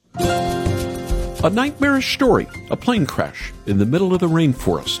A nightmarish story, a plane crash in the middle of the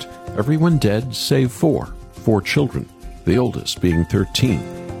rainforest. Everyone dead save four children, the oldest being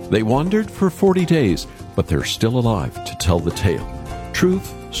 13. They wandered for 40 days, but they're still alive to tell the tale.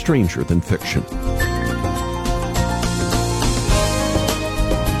 Truth stranger than fiction.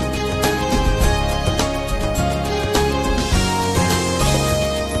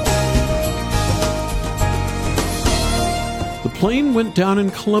 The plane went down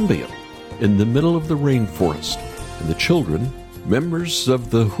in Colombia, in the middle of the rainforest, and the children, members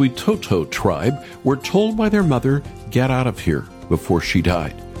of the Huitoto tribe, were told by their mother, "Get out of here," before she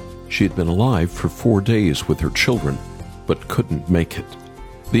died. She had been alive for 4 days with her children, but couldn't make it.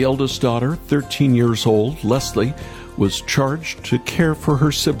 The eldest daughter, 13 years old, Leslie, was charged to care for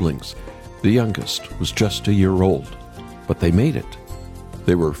her siblings. The youngest was just a year old, but they made it.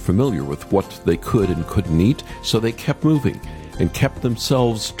 They were familiar with what they could and couldn't eat, so they kept moving and kept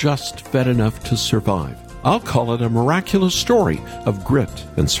themselves just fed enough to survive. I'll call it a miraculous story of grit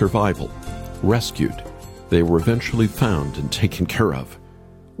and survival. Rescued, they were eventually found and taken care of.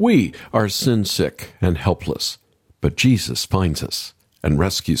 We are sin-sick and helpless, but Jesus finds us and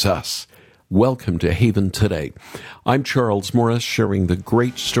rescues us. Welcome to Haven Today. I'm Charles Morris, sharing the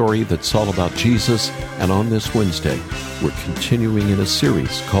great story that's all about Jesus, and on this Wednesday, we're continuing in a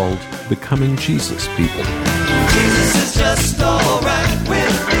series called Becoming Jesus People. Jesus is just all right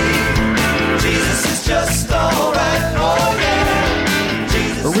with me. Jesus is just all right, oh yeah.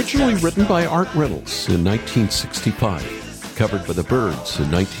 Jesus Originally written by Art Reynolds in 1965, covered by the Byrds in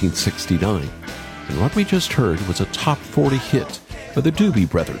 1969, and what we just heard was a top 40 hit by the Doobie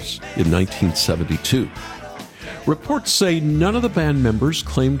Brothers in 1972. Reports say none of the band members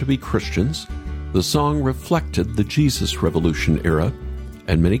claimed to be Christians. The song reflected the Jesus Revolution era,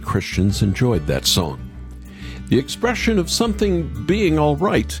 and many Christians enjoyed that song. The expression of something being all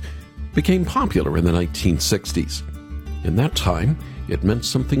right became popular in the 1960s. In that time, it meant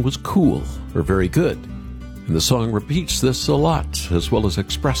something was cool or very good. And the song repeats this a lot, as well as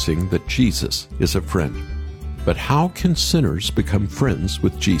expressing that Jesus is a friend. But how can sinners become friends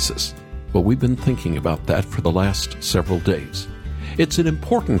with Jesus? Well, we've been thinking about that for the last several days. It's an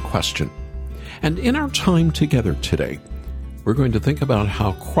important question. And in our time together today, we're going to think about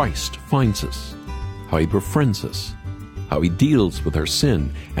how Christ finds us, how he befriends us, how he deals with our sin,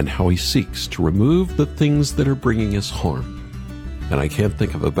 and how he seeks to remove the things that are bringing us harm. And I can't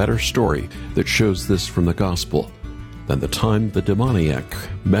think of a better story that shows this from the gospel than the time the demoniac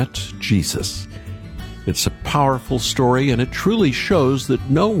met Jesus. It's a powerful story, and it truly shows that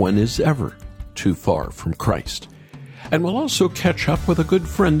no one is ever too far from Christ. And we'll also catch up with a good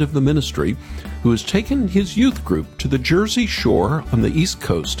friend of the ministry who has taken his youth group to the Jersey Shore on the East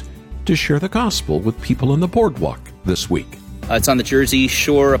Coast to share the gospel with people on the boardwalk this week. It's on the Jersey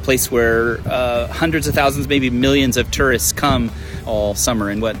Shore, a place where hundreds of thousands, maybe millions of tourists come all summer.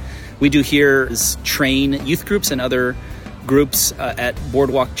 And what we do here is train youth groups and other groups at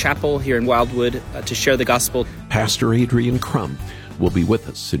Boardwalk Chapel here in Wildwood to share the gospel. Pastor Adrian Crum will be with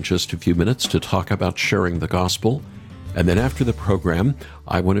us in just a few minutes to talk about sharing the gospel. And then after the program,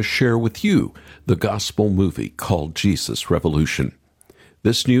 I want to share with you the gospel movie called Jesus Revolution.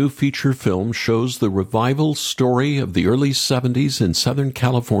 This new feature film shows the revival story of the early 70s in Southern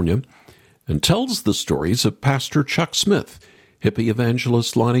California and tells the stories of Pastor Chuck Smith, hippie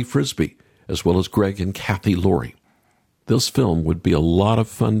evangelist Lonnie Frisbee, as well as Greg and Kathy Laurie. This film would be a lot of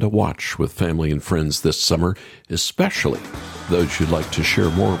fun to watch with family and friends this summer, especially those you'd like to share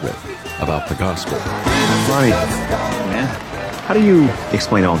more with about the gospel. Ronnie, man, how do you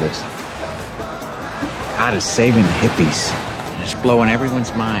explain all this? God is saving the hippies. And it's blowing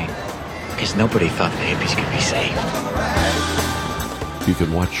everyone's mind because nobody thought the hippies could be saved. You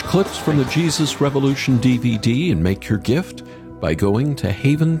can watch clips from the Jesus Revolution DVD and make your gift by going to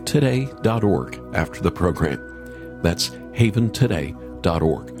haventoday.org after the program. That's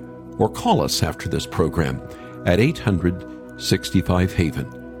haventoday.org. Or call us after this program at 800-65-HAVEN.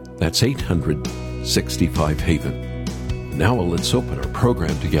 That's 800-65-HAVEN. Now let's open our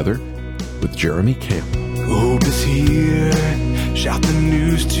program together with Jeremy Camp. Hope is here, shout the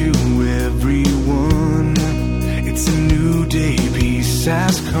news to everyone. It's a new day, peace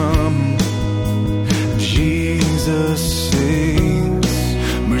has come. Jesus saves,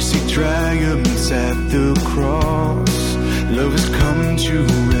 mercy triumphs at the cross. Love has come to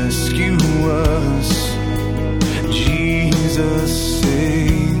rescue us. Jesus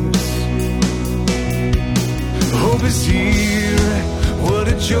saves. Hope is here, what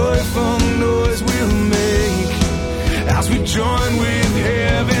a joyful noise we'll make as we join with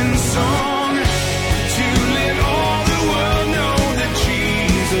heaven's song to let all the world know that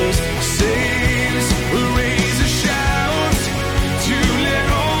Jesus saves.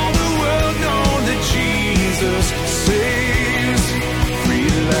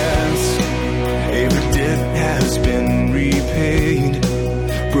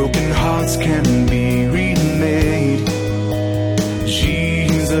 hearts can be remade.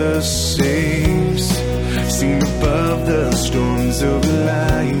 Jesus saves. Sing above the storms of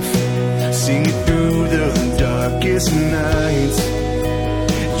life. Sing it through the darkest nights.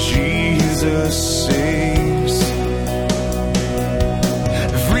 Jesus saves.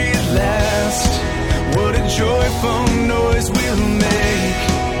 Free at last, what a joyful noise we'll make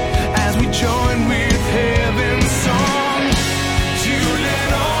as we join with heaven's song to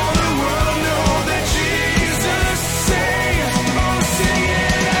let all the world know that Jesus saves. Oh, sing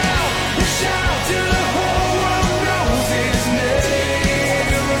it out and shout till the whole world knows His name.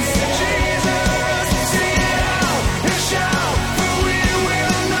 Jesus, sing it out and shout, for we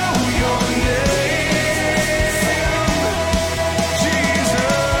will know Your name.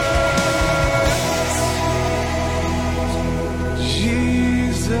 Jesus.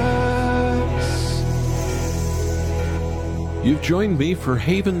 You've joined me for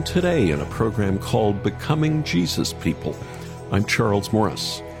Haven Today in a program called Becoming Jesus People. I'm Charles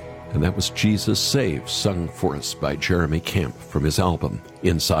Morris, and that was Jesus Saves, sung for us by Jeremy Camp from his album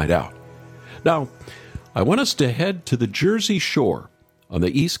Inside Out. Now, I want us to head to the Jersey Shore on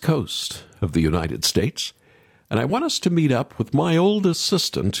the east coast of the United States, and I want us to meet up with my old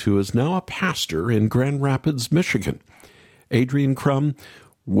assistant who is now a pastor in Grand Rapids, Michigan. Adrian Crum,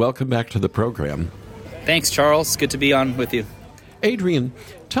 welcome back to the program. Thanks, Charles. Good to be on with you. Adrian,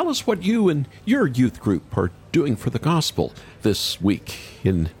 tell us what you and your youth group are doing for the gospel this week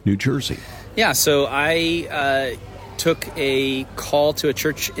in New Jersey. Yeah, so I took a call to a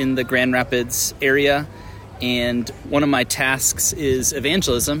church in the Grand Rapids area, and one of my tasks is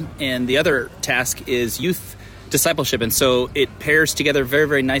evangelism, and the other task is youth discipleship. And so it pairs together very,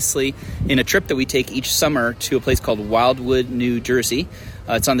 very nicely in a trip that we take each summer to a place called Wildwood, New Jersey.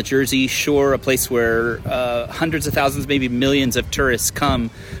 It's on the Jersey Shore, a place where hundreds of thousands, maybe millions of tourists come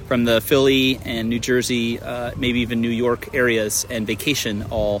from the Philly and New Jersey, maybe even New York areas, and vacation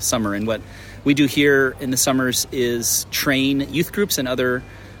all summer. And what we do here in the summers is train youth groups and other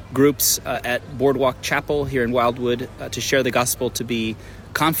groups at Boardwalk Chapel here in Wildwood to share the gospel, to be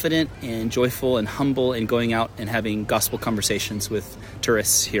confident and joyful and humble in going out and having gospel conversations with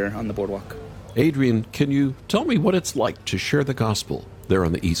tourists here on the boardwalk. Adrian, can you tell me what it's like to share the gospel there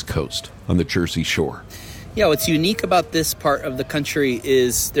on the East Coast, on the Jersey Shore? Yeah, what's unique about this part of the country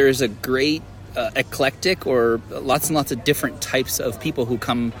is there is a great eclectic, or lots and lots of different types of people who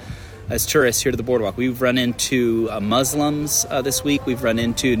come as tourists here to the boardwalk. We've run into Muslims this week. We've run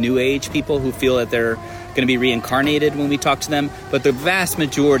into New Age people who feel that they're going to be reincarnated when we talk to them. But the vast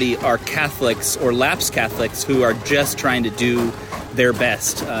majority are Catholics or lapsed Catholics who are just trying to do their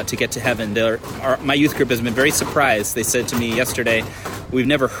best to get to heaven. My youth group has been very surprised. They said to me yesterday, we've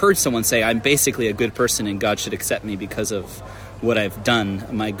never heard someone say, I'm basically a good person and God should accept me because of what I've done,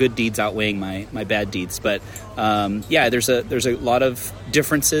 my good deeds outweighing my bad deeds. But there's a lot of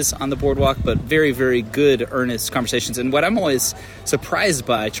differences on the boardwalk, but very, very good, earnest conversations. And what I'm always surprised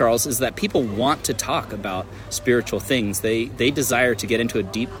by, Charles, is that people want to talk about spiritual things. They desire to get into a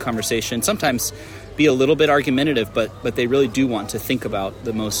deep conversation, sometimes be a little bit argumentative, but they really do want to think about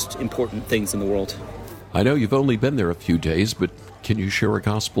the most important things in the world. I know you've only been there a few days, but can you share a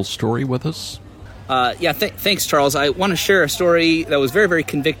gospel story with us? Thanks, Charles. I want to share a story that was very, very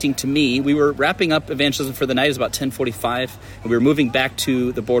convicting to me. We were wrapping up evangelism for the night. It was about 10:45, and we were moving back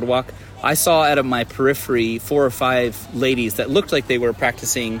to the boardwalk. I saw out of my periphery 4 or 5 ladies that looked like they were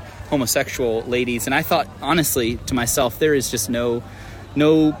practicing homosexual ladies, and I thought, honestly, to myself, there is just no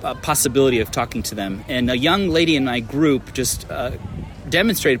possibility of talking to them. And a young lady in my group just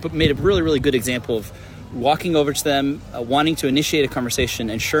demonstrated, but made a really, really good example of walking over to them, wanting to initiate a conversation,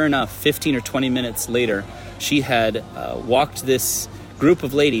 and sure enough, 15 or 20 minutes later, she had walked this group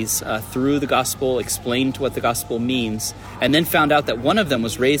of ladies through the gospel, explained what the gospel means, and then found out that one of them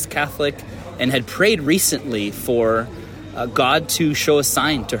was raised Catholic and had prayed recently for God to show a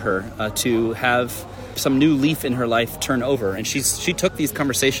sign to her, to have some new leaf in her life turn over. And she took these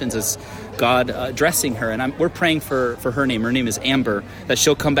conversations as God addressing her. And we're praying for her name. Her name is Amber, that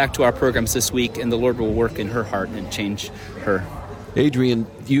she'll come back to our programs this week and the Lord will work in her heart and change her. Adrian,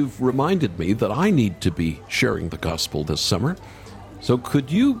 you've reminded me that I need to be sharing the gospel this summer. So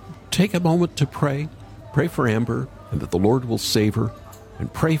could you take a moment to pray? Pray for Amber and that the Lord will save her,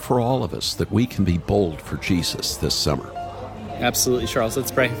 and pray for all of us that we can be bold for Jesus this summer. Absolutely, Charles.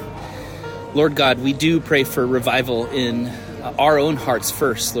 Let's pray. Lord God, we do pray for revival in our own hearts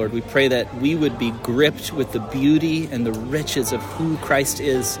first, Lord. We pray that we would be gripped with the beauty and the riches of who Christ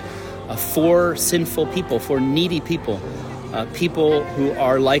is for sinful people, for needy people. people who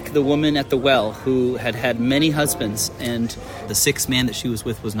are like the woman at the well who had had many husbands, and the sixth man that she was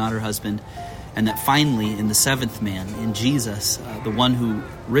with was not her husband, and that finally in the seventh man, in Jesus, the one who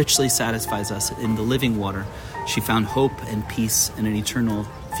richly satisfies us in the living water, she found hope and peace and an eternal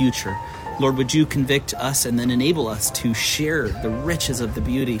future. Lord, would you convict us and then enable us to share the riches of the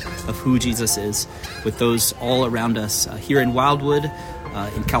beauty of who Jesus is with those all around us here in Wildwood,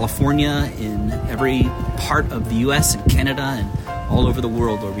 in California, in every part of the U.S. and Canada and all over the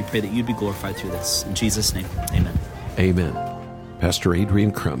world. Lord, we pray that you'd be glorified through this. In Jesus' name, amen. Amen. Pastor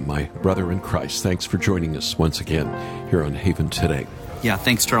Adrian Crum, my brother in Christ, thanks for joining us once again here on Haven Today. Yeah,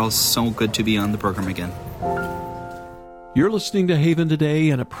 thanks, Charles. So good to be on the program again. You're listening to Haven Today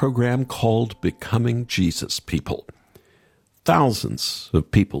and a program called Becoming Jesus People. Thousands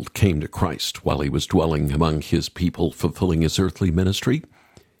of people came to Christ while he was dwelling among his people, fulfilling his earthly ministry.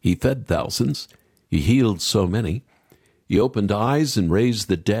 He fed thousands. He healed so many. He opened eyes and raised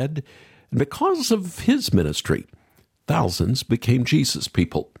the dead. And because of his ministry, thousands became Jesus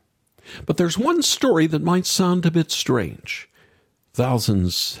people. But there's one story that might sound a bit strange.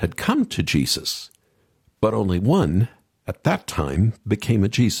 Thousands had come to Jesus, but only one at that time became a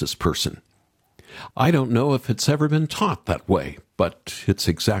Jesus person. I don't know if it's ever been taught that way, but it's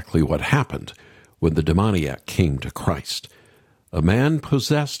exactly what happened when the demoniac came to Christ. A man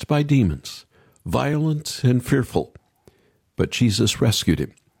possessed by demons, violent and fearful. But Jesus rescued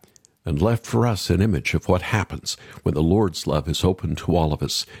him and left for us an image of what happens when the Lord's love is open to all of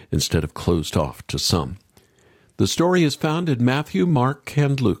us instead of closed off to some. The story is found in Matthew, Mark,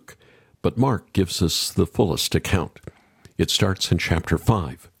 and Luke, but Mark gives us the fullest account. It starts in chapter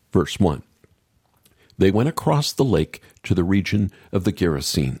 5, verse 1. They went across the lake to the region of the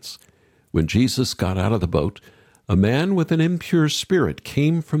Gerasenes. When Jesus got out of the boat, a man with an impure spirit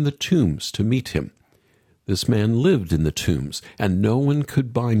came from the tombs to meet him. This man lived in the tombs, and no one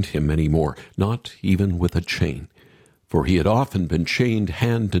could bind him any more, not even with a chain. For he had often been chained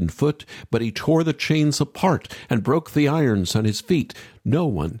hand and foot, but he tore the chains apart and broke the irons on his feet. No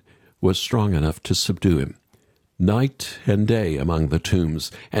one was strong enough to subdue him. Night and day among the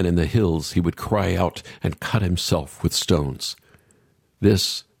tombs and in the hills he would cry out and cut himself with stones.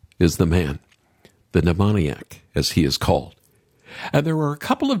 This is the man, the demoniac, as he is called. And there are a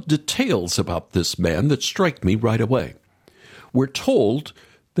couple of details about this man that strike me right away. We're told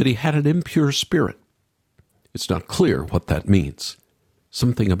that he had an impure spirit. It's not clear what that means.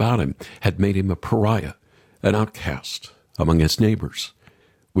 Something about him had made him a pariah, an outcast among his neighbors.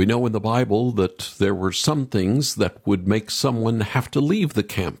 We know in the Bible that there were some things that would make someone have to leave the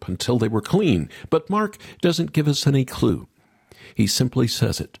camp until they were clean, but Mark doesn't give us any clue. He simply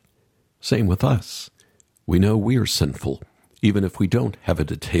says it. Same with us. We know we're sinful, even if we don't have a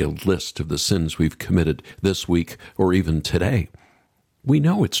detailed list of the sins we've committed this week or even today. We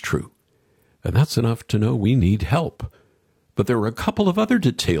know it's true, and that's enough to know we need help. But there are a couple of other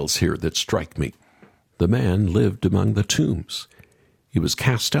details here that strike me. The man lived among the tombs. He was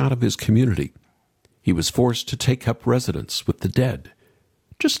cast out of his community. He was forced to take up residence with the dead.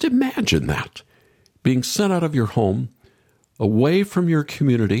 Just imagine that, being sent out of your home, away from your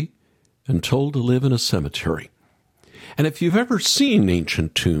community, and told to live in a cemetery. And if you've ever seen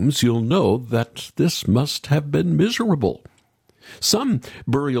ancient tombs, you'll know that this must have been miserable. Some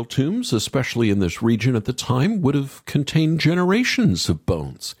burial tombs, especially in this region at the time, would have contained generations of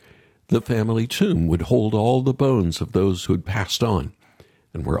bones. The family tomb would hold all the bones of those who had passed on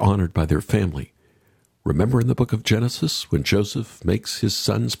and were honored by their family. Remember in the book of Genesis when Joseph makes his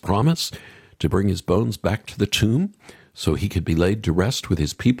sons promise to bring his bones back to the tomb so he could be laid to rest with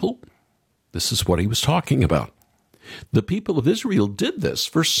his people? This is what he was talking about. The people of Israel did this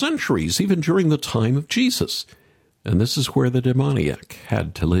for centuries, even during the time of Jesus. And this is where the demoniac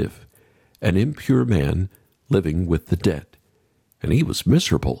had to live, an impure man living with the dead. And he was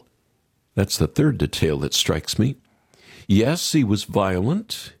miserable. That's the third detail that strikes me. Yes, he was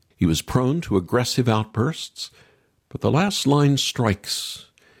violent. He was prone to aggressive outbursts. But the last line strikes.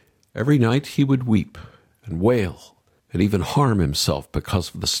 Every night he would weep and wail and even harm himself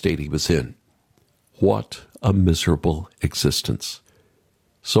because of the state he was in. What a miserable existence.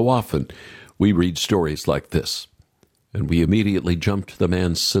 So often we read stories like this, and we immediately jump to the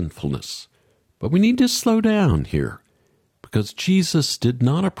man's sinfulness. But we need to slow down here, because Jesus did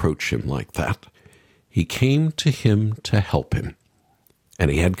not approach him like that. He came to him to help him, and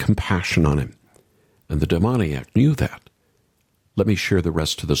he had compassion on him, and the demoniac knew that. Let me share the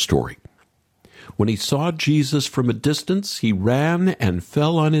rest of the story. When he saw Jesus from a distance, he ran and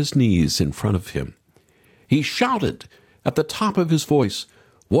fell on his knees in front of him. He shouted at the top of his voice,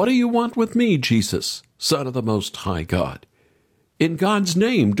 "What do you want with me, Jesus, Son of the Most High God? In God's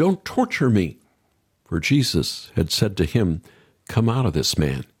name, don't torture me." For Jesus had said to him, "Come out of this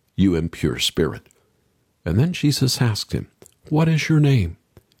man, you impure spirit." And then Jesus asked him, "What is your name?"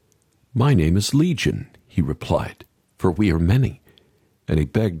 "My name is Legion," he replied, "for we are many." And he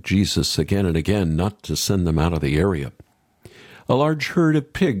begged Jesus again and again not to send them out of the area. A large herd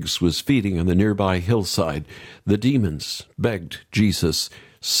of pigs was feeding on the nearby hillside. The demons begged Jesus,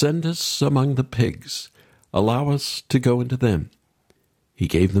 "Send us among the pigs. Allow us to go into them." He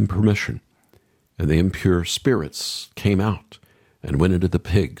gave them permission, and the impure spirits came out and went into the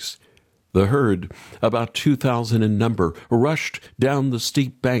pigs. The herd, about 2,000 in number, rushed down the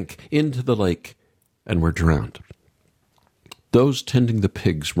steep bank into the lake and were drowned. Those tending the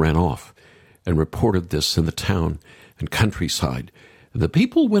pigs ran off and reported this in the town and countryside, and the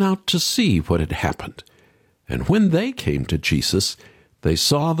people went out to see what had happened. And when they came to Jesus, they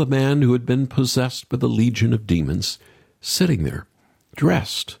saw the man who had been possessed by the legion of demons sitting there,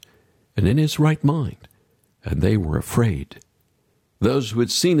 dressed and in his right mind, and they were afraid. Those who had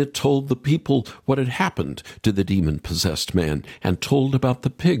seen it told the people what had happened to the demon-possessed man, and told about the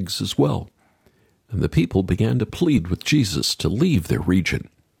pigs as well. And the people began to plead with Jesus to leave their region.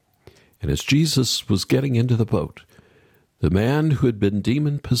 And as Jesus was getting into the boat, the man who had been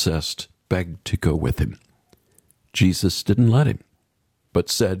demon-possessed begged to go with him. Jesus didn't let him, but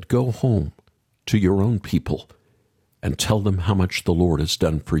said, "Go home to your own people and tell them how much the Lord has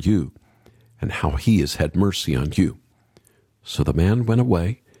done for you and how he has had mercy on you." So the man went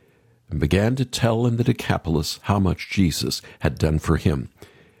away and began to tell in the Decapolis how much Jesus had done for him,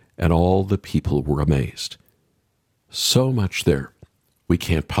 and all the people were amazed. So much there, we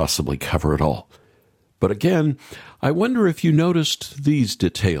can't possibly cover it all. But again, I wonder if you noticed these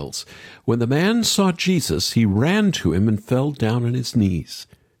details. When the man saw Jesus, he ran to him and fell down on his knees.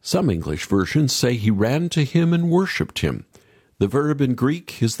 Some English versions say he ran to him and worshipped him. The verb in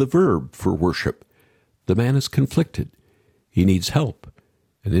Greek is the verb for worship. The man is conflicted. He needs help.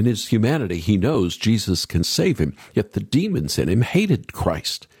 And in his humanity, he knows Jesus can save him, yet the demons in him hated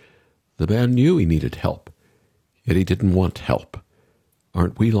Christ. The man knew he needed help, yet he didn't want help.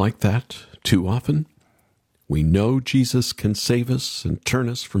 Aren't we like that too often? We know Jesus can save us and turn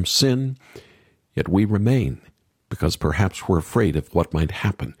us from sin, yet we remain because perhaps we're afraid of what might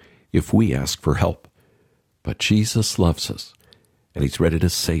happen if we ask for help. But Jesus loves us, and he's ready to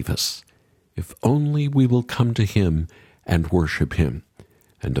save us, if only we will come to him and worship him,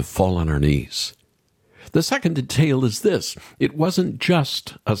 and to fall on our knees. The second detail is this: it wasn't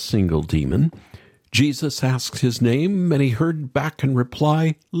just a single demon. Jesus asked his name, and he heard back in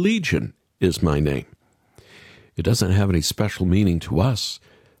reply, "Legion is my name." It doesn't have any special meaning to us,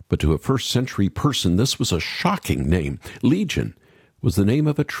 but to a first-century person, this was a shocking name. Legion was the name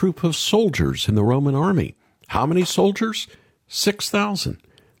of a troop of soldiers in the Roman army. How many soldiers? 6,000.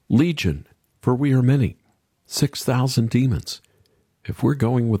 Legion, for we are many. 6,000 demons. If we're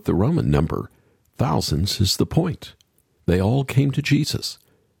going with the Roman number, thousands is the point. They all came to Jesus,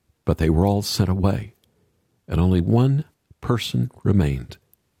 but they were all sent away. And only one person remained,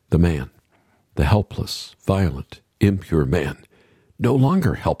 the man, the helpless, violent, impure man. No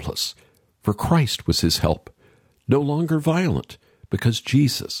longer helpless, for Christ was his help. No longer violent, because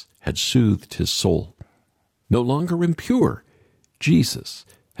Jesus had soothed his soul. No longer impure, Jesus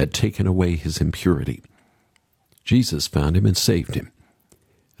had taken away his impurity. Jesus found him and saved him.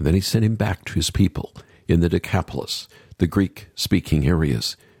 And then he sent him back to his people in the Decapolis, the Greek-speaking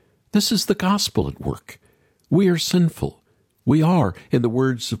areas. This is the gospel at work. We are sinful. We are, in the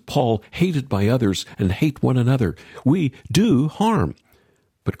words of Paul, hated by others and hate one another. We do harm.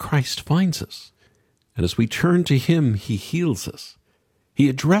 But Christ finds us. And as we turn to him, he heals us. He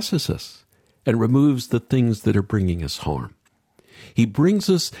addresses us and removes the things that are bringing us harm. He brings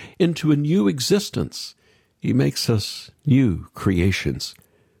us into a new existence. He makes us new creations.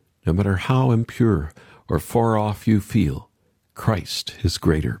 No matter how impure or far off you feel, Christ is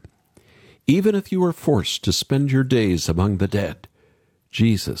greater. Even if you are forced to spend your days among the dead,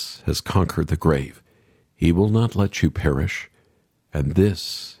 Jesus has conquered the grave. He will not let you perish. And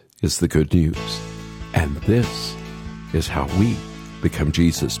this is the good news. And this is how we become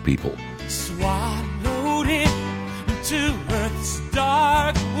Jesus people. Swallowed into earth's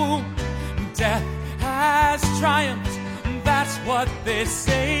dark womb, death has triumphed, that's what they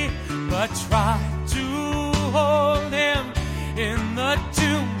say. But try to hold him in the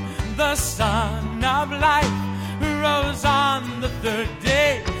tomb. The Son of Life rose on the third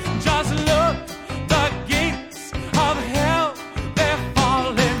day. Just look, the gates of hell, they're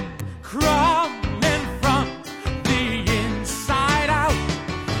falling, crumbling from the inside out.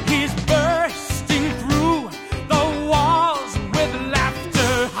 He's bursting through the walls with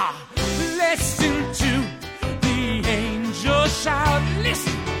shout,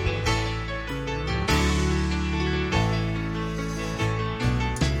 listen.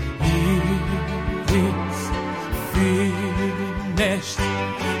 It is finished.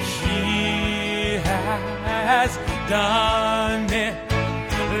 He has done it.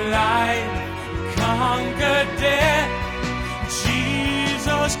 Life conquered death.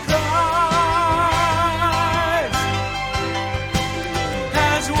 Jesus Christ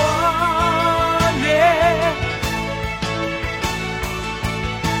has won it.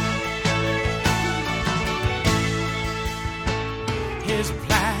 His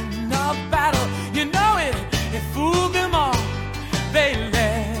plan of battle, you know it fooled them all. They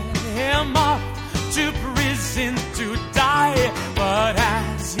led him off to prison to die. But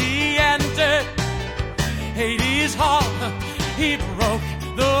as he entered Hades' hall, he broke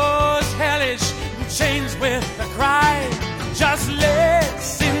those hellish chains with a cry. Just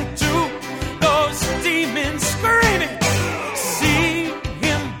listen to those demons screaming. See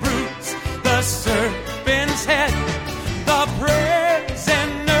him bruise the serpent's head. The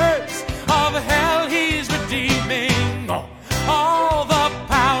prisoners of hell he's redeeming. All the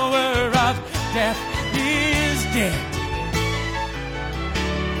power of death is dead.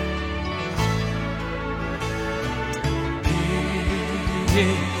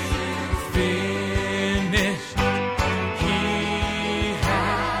 It's finished. He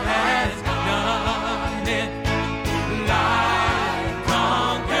has done it. Life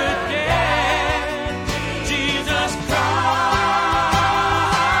conquered death. Jesus Christ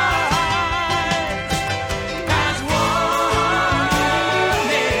has won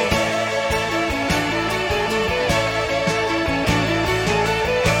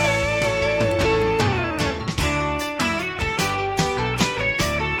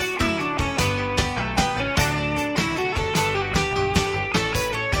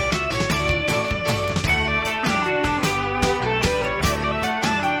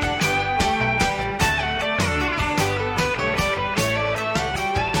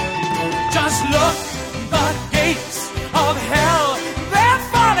Just look, the gates of hell, they're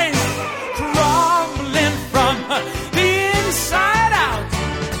falling, crumbling from the inside out.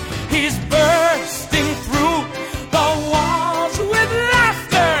 He's bursting through the walls with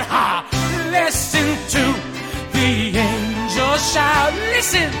laughter. Ha! Listen to the angels shout.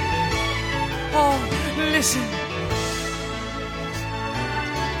 Listen, oh, listen.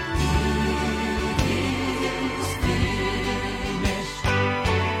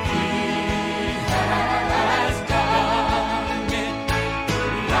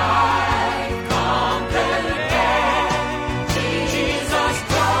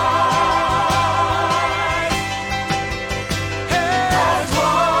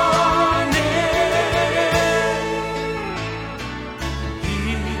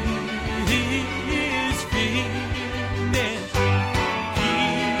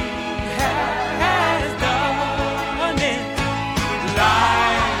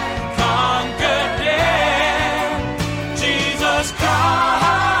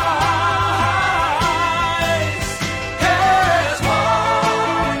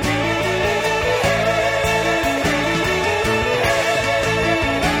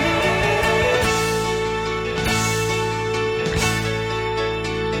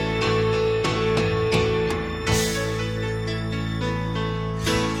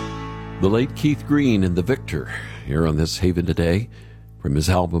 The late Keith Green and The Victor here on this Haven Today from his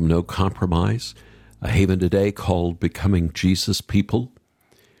album No Compromise, a Haven Today called Becoming Jesus People.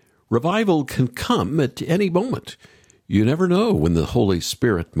 Revival can come at any moment. You never know when the Holy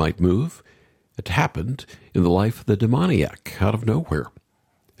Spirit might move. It happened in the life of the demoniac out of nowhere.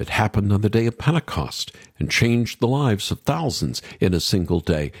 It happened on the day of Pentecost and changed the lives of thousands in a single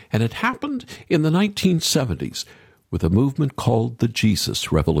day. And it happened in the 1970s with a movement called the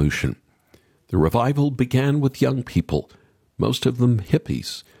Jesus Revolution. The revival began with young people, most of them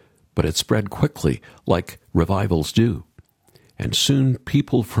hippies, but it spread quickly like revivals do. And soon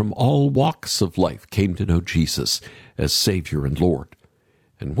people from all walks of life came to know Jesus as Savior and Lord.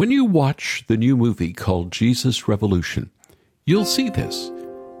 And when you watch the new movie called Jesus Revolution, you'll see this.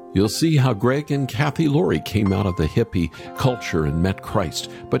 You'll see how Greg and Kathy Laurie came out of the hippie culture and met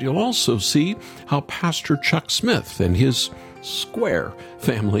Christ. But you'll also see how Pastor Chuck Smith and his Square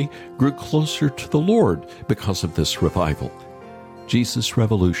family grew closer to the Lord because of this revival. Jesus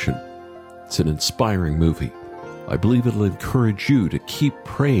Revolution. It's an inspiring movie. I believe it'll encourage you to keep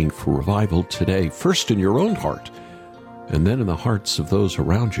praying for revival today, first in your own heart, and then in the hearts of those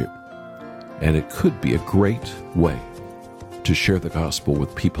around you. And it could be a great way to share the gospel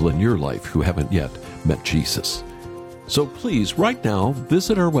with people in your life who haven't yet met Jesus. So please, right now,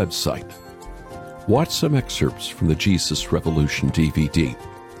 visit our website, Watch some excerpts from the Jesus Revolution DVD.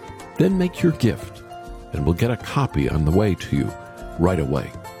 Then make your gift, and we'll get a copy on the way to you right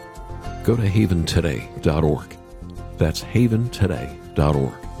away. Go to haventoday.org. That's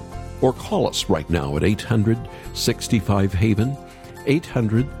haventoday.org. Or call us right now at 800-65-HAVEN,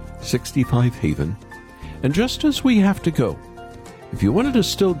 800-65-HAVEN. And just as we have to go, if you wanted to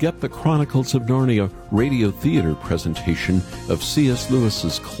still get the Chronicles of Narnia radio theater presentation of C.S.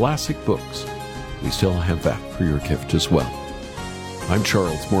 Lewis's classic books, we still have that for your gift as well. I'm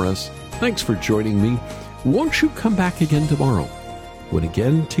Charles Morris. Thanks for joining me. Won't you come back again tomorrow, when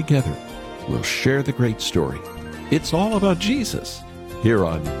again together we'll share the great story. It's all about Jesus here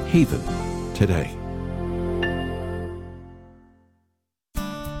on Haven Today.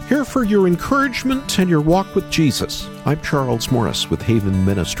 Here for your encouragement and your walk with Jesus. I'm Charles Morris with Haven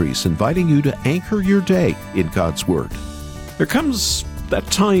Ministries, inviting you to anchor your day in God's Word. There comes that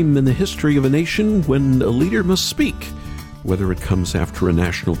time in the history of a nation when a leader must speak, whether it comes after a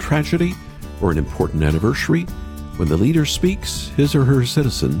national tragedy or an important anniversary. When the leader speaks, his or her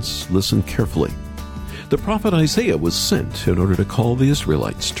citizens listen carefully. The prophet Isaiah was sent in order to call the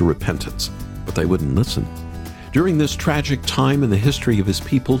Israelites to repentance, but they wouldn't listen. During this tragic time in the history of his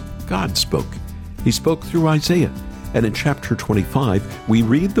people, God spoke. He spoke through Isaiah, and in chapter 25, we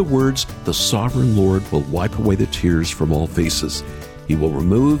read the words, "The sovereign Lord will wipe away the tears from all faces. He will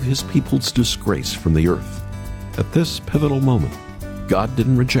remove his people's disgrace from the earth." At this pivotal moment, God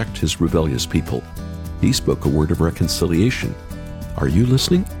didn't reject his rebellious people. He spoke a word of reconciliation. Are you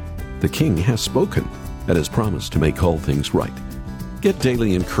listening? The King has spoken and has promised to make all things right. Get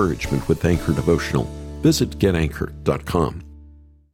daily encouragement with Anchor Devotional. Visit getanchor.com.